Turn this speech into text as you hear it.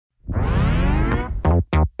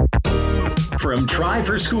from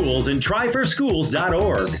Try4Schools and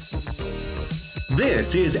try4schools.org.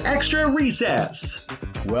 This is Extra Recess.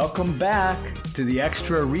 Welcome back to the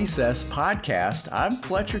Extra Recess podcast. I'm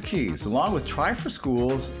Fletcher Keys, along with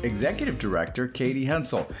Try4Schools Executive Director Katie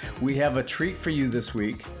Hensel. We have a treat for you this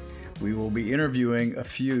week. We will be interviewing a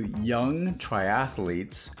few young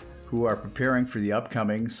triathletes who are preparing for the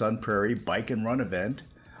upcoming Sun Prairie Bike and Run event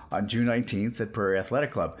on June 19th at Prairie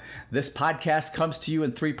Athletic Club. This podcast comes to you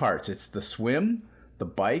in three parts. It's the swim, the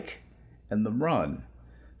bike, and the run.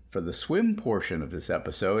 For the swim portion of this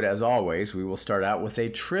episode, as always, we will start out with a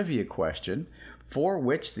trivia question for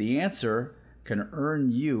which the answer can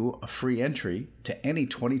earn you a free entry to any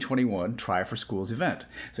 2021 Try4Schools event.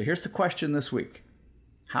 So here's the question this week.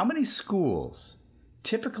 How many schools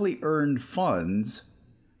typically earn funds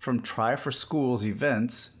from Try4Schools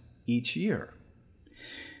events each year?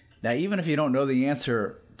 Now, even if you don't know the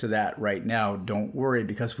answer to that right now, don't worry,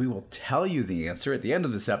 because we will tell you the answer at the end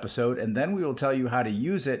of this episode, and then we will tell you how to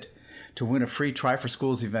use it to win a free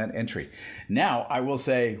Try4Schools event entry. Now, I will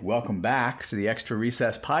say welcome back to the Extra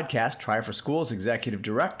Recess podcast, Try4Schools Executive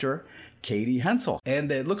Director Katie Hensel.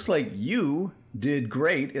 And it looks like you did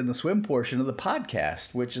great in the swim portion of the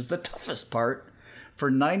podcast, which is the toughest part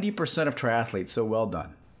for 90% of triathletes, so well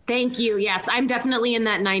done. Thank you. Yes, I'm definitely in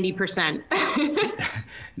that 90%.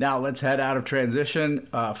 Now let's head out of transition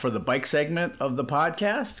for the bike segment of the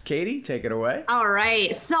podcast. Katie, take it away. All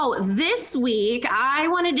right. So this week, I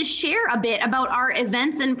wanted to share a bit about our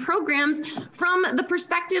events and programs from the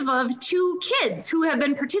perspective of two kids who have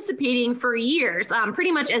been participating for years,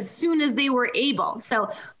 pretty much as soon as they were able. So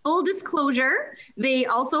full disclosure, they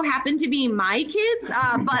also happen to be my kids,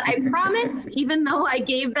 but I promise, even though I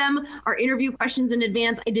gave them our interview questions in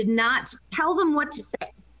advance, I did not tell them what to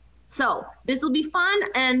say. So this will be fun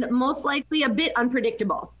and most likely a bit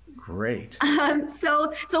unpredictable. Great.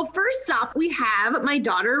 So first up, we have my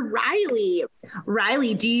daughter, Riley.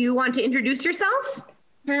 Riley, do you want to introduce yourself?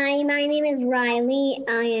 Hi, my name is Riley.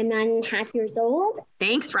 I am 9.5 years old.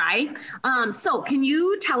 Thanks, Ry. So can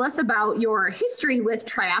you tell us about your history with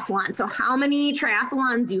triathlon? So how many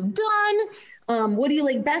triathlons you've done? What do you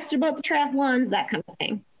like best about the triathlons? That kind of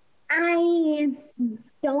thing. I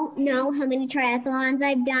don't know how many triathlons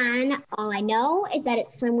I've done. All I know is that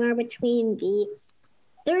it's somewhere between the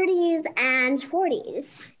 30s and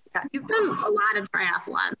 40s. Yeah, you've done a lot of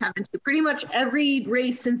triathlons, haven't you? Pretty much every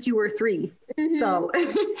race since you were 3. Mm-hmm. So,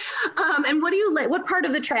 and what do you like? What part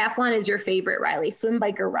of the triathlon is your favorite, Riley? Swim,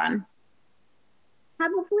 bike, or run?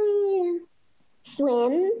 Probably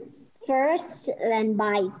swim first, then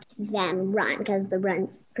bike, then run, because the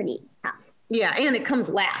run's pretty tough. Yeah, and it comes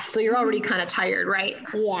last, so you're already kind of tired, right?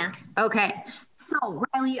 Yeah. Okay. So,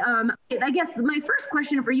 Riley, I guess my first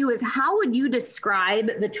question for you is, how would you describe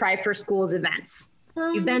the Try4Schools events?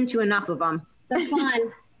 You've been to enough of them. They're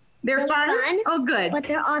fun. They're fun? Oh, good. But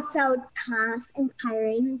they're also tough and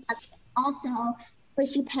tiring, but also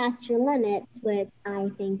push you past your limits, which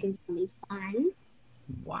I think is really fun.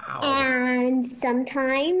 Wow. And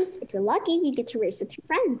sometimes, if you're lucky, you get to race with your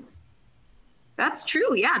friends. That's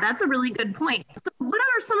true. Yeah, that's a really good point. So what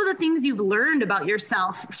are some of the things you've learned about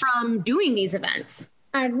yourself from doing these events?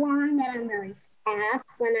 I've learned that I'm very fast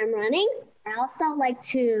when I'm running. I also like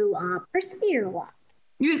to persevere a lot.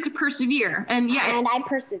 You like to persevere. And yeah. And I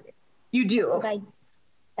persevere. You do. Okay.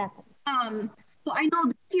 Definitely. So I know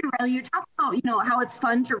this year, Riley, you talked about, how it's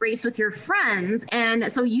fun to race with your friends.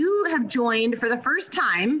 And so you have joined for the first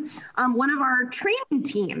time one of our training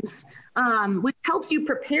teams, which helps you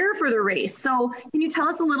prepare for the race. So can you tell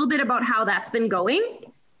us a little bit about how that's been going?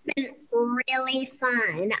 It's been really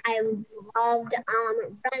fun. I loved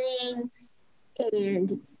running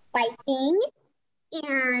and biking.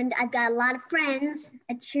 And I've got a lot of friends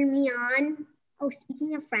that cheer me on. Oh,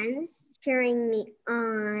 speaking of friends cheering me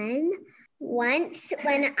on, once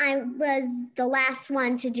when I was the last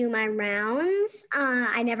one to do my rounds,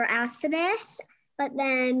 I never asked for this, but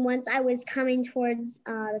then once I was coming towards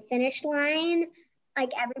the finish line,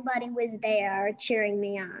 like everybody was there cheering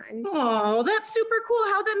me on. Oh, that's super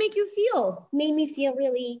cool. How'd that make you feel? Made me feel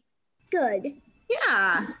really good.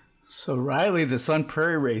 Yeah. So Riley, the Sun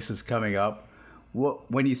Prairie race is coming up.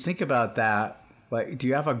 When you think about that, do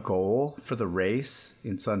you have a goal for the race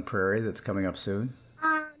in Sun Prairie that's coming up soon?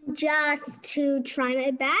 Just to try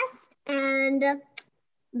my best and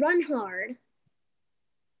run hard.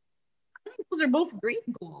 I think those are both great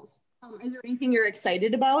goals. Is there anything you're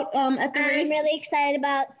excited about at the race? I'm really excited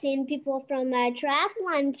about seeing people from my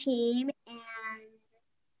triathlon team, and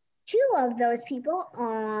 2 of those people,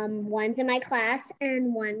 one's in my class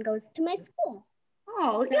and one goes to my school.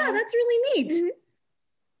 Oh, yeah, that's really neat. Mm-hmm.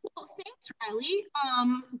 Well, thank Thanks, Riley.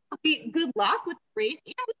 Good luck with the race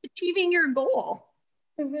and with achieving your goal.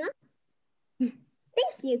 Mm-hmm.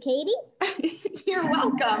 Thank you, Katie. You're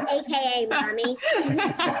welcome. AKA Mommy.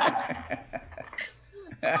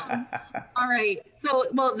 All right. So,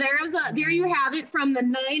 well, there you have it from the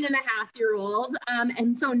 9.5-year-old.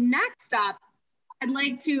 And so next up, I'd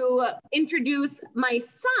like to introduce my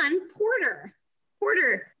son, Porter.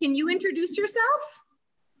 Porter, can you introduce yourself?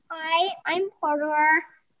 Hi, I'm Porter,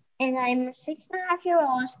 and I'm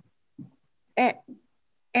 6.5-year-old.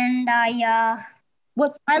 And I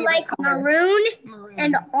like maroon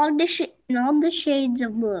and all the shades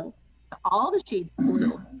of blue. All the shades of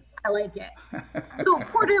blue. I like it. So,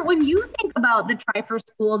 Porter, when you think about the Try for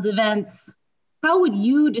Schools events, how would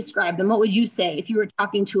you describe them? What would you say if you were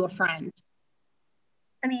talking to a friend?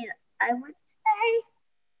 I mean, I would say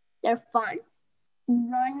they're fun.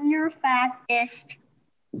 Run your fastest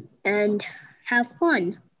and have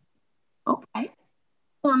fun. Okay.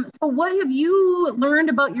 So what have you learned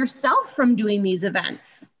about yourself from doing these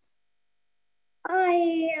events?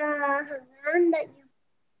 I learned that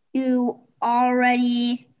you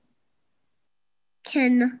already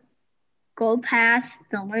can go past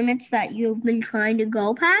the limits that you've been trying to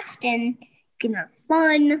go past, and you can have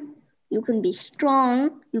fun, you can be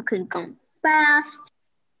strong, you can go fast,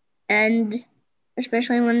 and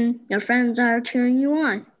especially when your friends are cheering you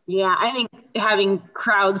on. Yeah, I think having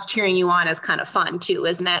crowds cheering you on is kind of fun too,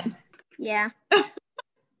 isn't it? Yeah.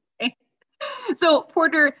 So,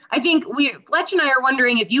 Porter, I think Fletch and I are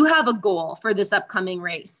wondering if you have a goal for this upcoming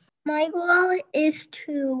race. My goal is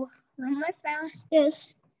to run my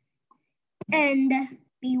fastest and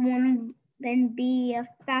be a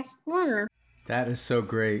fast runner. That is so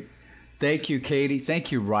great. Thank you, Katie.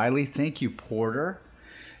 Thank you, Riley. Thank you, Porter.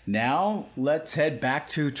 Now, let's head back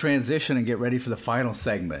to transition and get ready for the final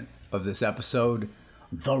segment of this episode,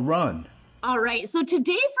 The Run. All right, so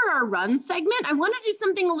today for our run segment, I want to do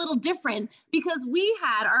something a little different because we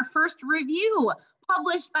had our first review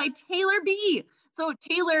published by Taylor B. So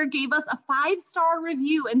Taylor gave us a 5-star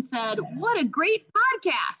review and said, what a great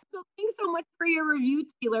podcast. So thanks so much for your review,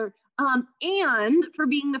 Taylor. And for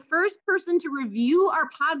being the first person to review our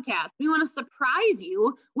podcast. We want to surprise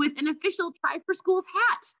you with an official Try for Schools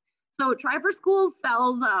hat. So Try for Schools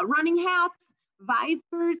sells running hats,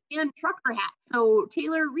 visors, and trucker hats. So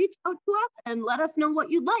Taylor, reach out to us and let us know what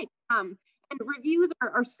you'd like. And reviews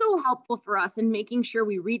are so helpful for us in making sure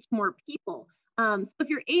we reach more people. So if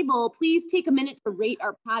you're able, please take a minute to rate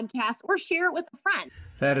our podcast or share it with a friend.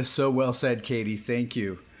 That is so well said, Katie. Thank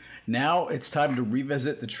you. Now it's time to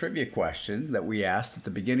revisit the trivia question that we asked at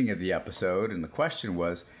the beginning of the episode. And the question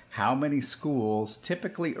was, how many schools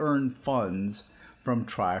typically earn funds from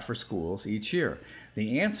Try for Schools each year?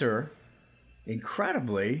 The answer,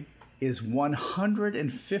 incredibly, is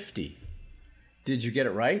 150. Did you get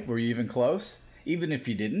it right? Were you even close? Even if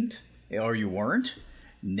you didn't, or you weren't,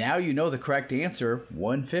 now you know the correct answer,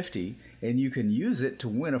 150, and you can use it to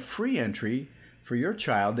win a free entry for your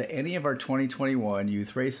child to any of our 2021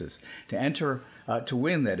 youth races. To enter, to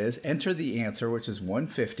win, that is, enter the answer, which is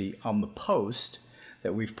 150, on the post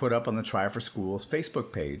that we've put up on the Try for Schools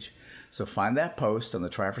Facebook page. So find that post on the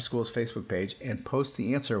Try for Schools Facebook page and post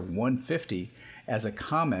the answer 150 as a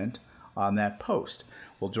comment on that post.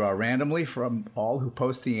 We'll draw randomly from all who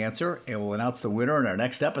post the answer, and we'll announce the winner in our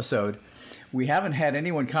next episode. We haven't had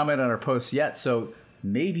anyone comment on our post yet, so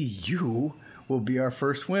maybe you will be our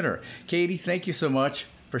first winner. Katie, thank you so much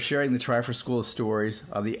for sharing the Try for Schools stories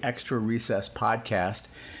on the Extra Recess podcast.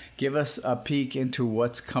 Give us a peek into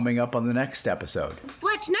what's coming up on the next episode.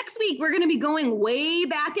 Fletch, next week we're going to be going way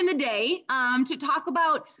back in the day to talk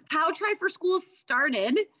about how Try for Schools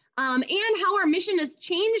started and how our mission has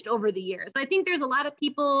changed over the years. I think there's a lot of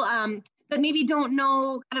people that maybe don't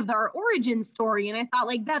know kind of our origin story, and I thought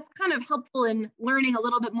like that's kind of helpful in learning a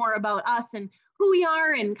little bit more about us and who we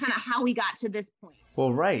are and kind of how we got to this point.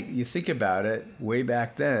 Well, right. You think about it, way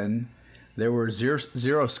back then, there were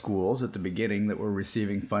zero schools at the beginning that were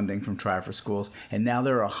receiving funding from Try for Schools, and now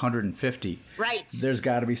there are 150. Right. There's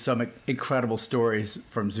got to be some incredible stories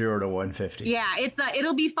from 0 to 150. Yeah,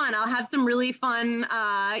 it'll be fun. I'll have some really fun,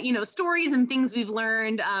 stories and things we've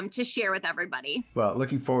learned to share with everybody. Well,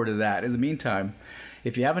 looking forward to that. In the meantime,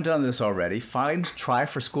 if you haven't done this already, find Try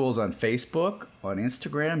for Schools on Facebook, on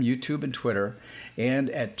Instagram, YouTube, and Twitter, and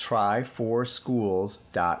at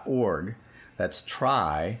try4schools.org. That's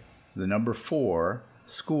try, the number 4,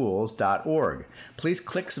 schools.org. Please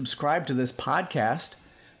click subscribe to this podcast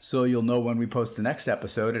so you'll know when we post the next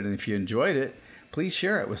episode. And if you enjoyed it, please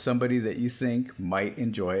share it with somebody that you think might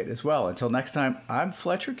enjoy it as well. Until next time, I'm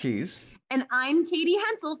Fletcher Keys. And I'm Katie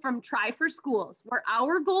Hensel from Try for Schools, where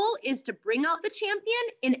our goal is to bring out the champion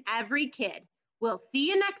in every kid. We'll see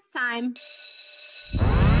you next time.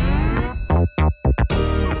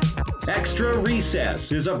 Extra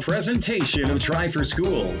Recess is a presentation of Try for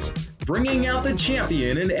Schools, bringing out the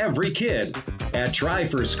champion in every kid at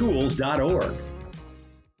tryforschools.org.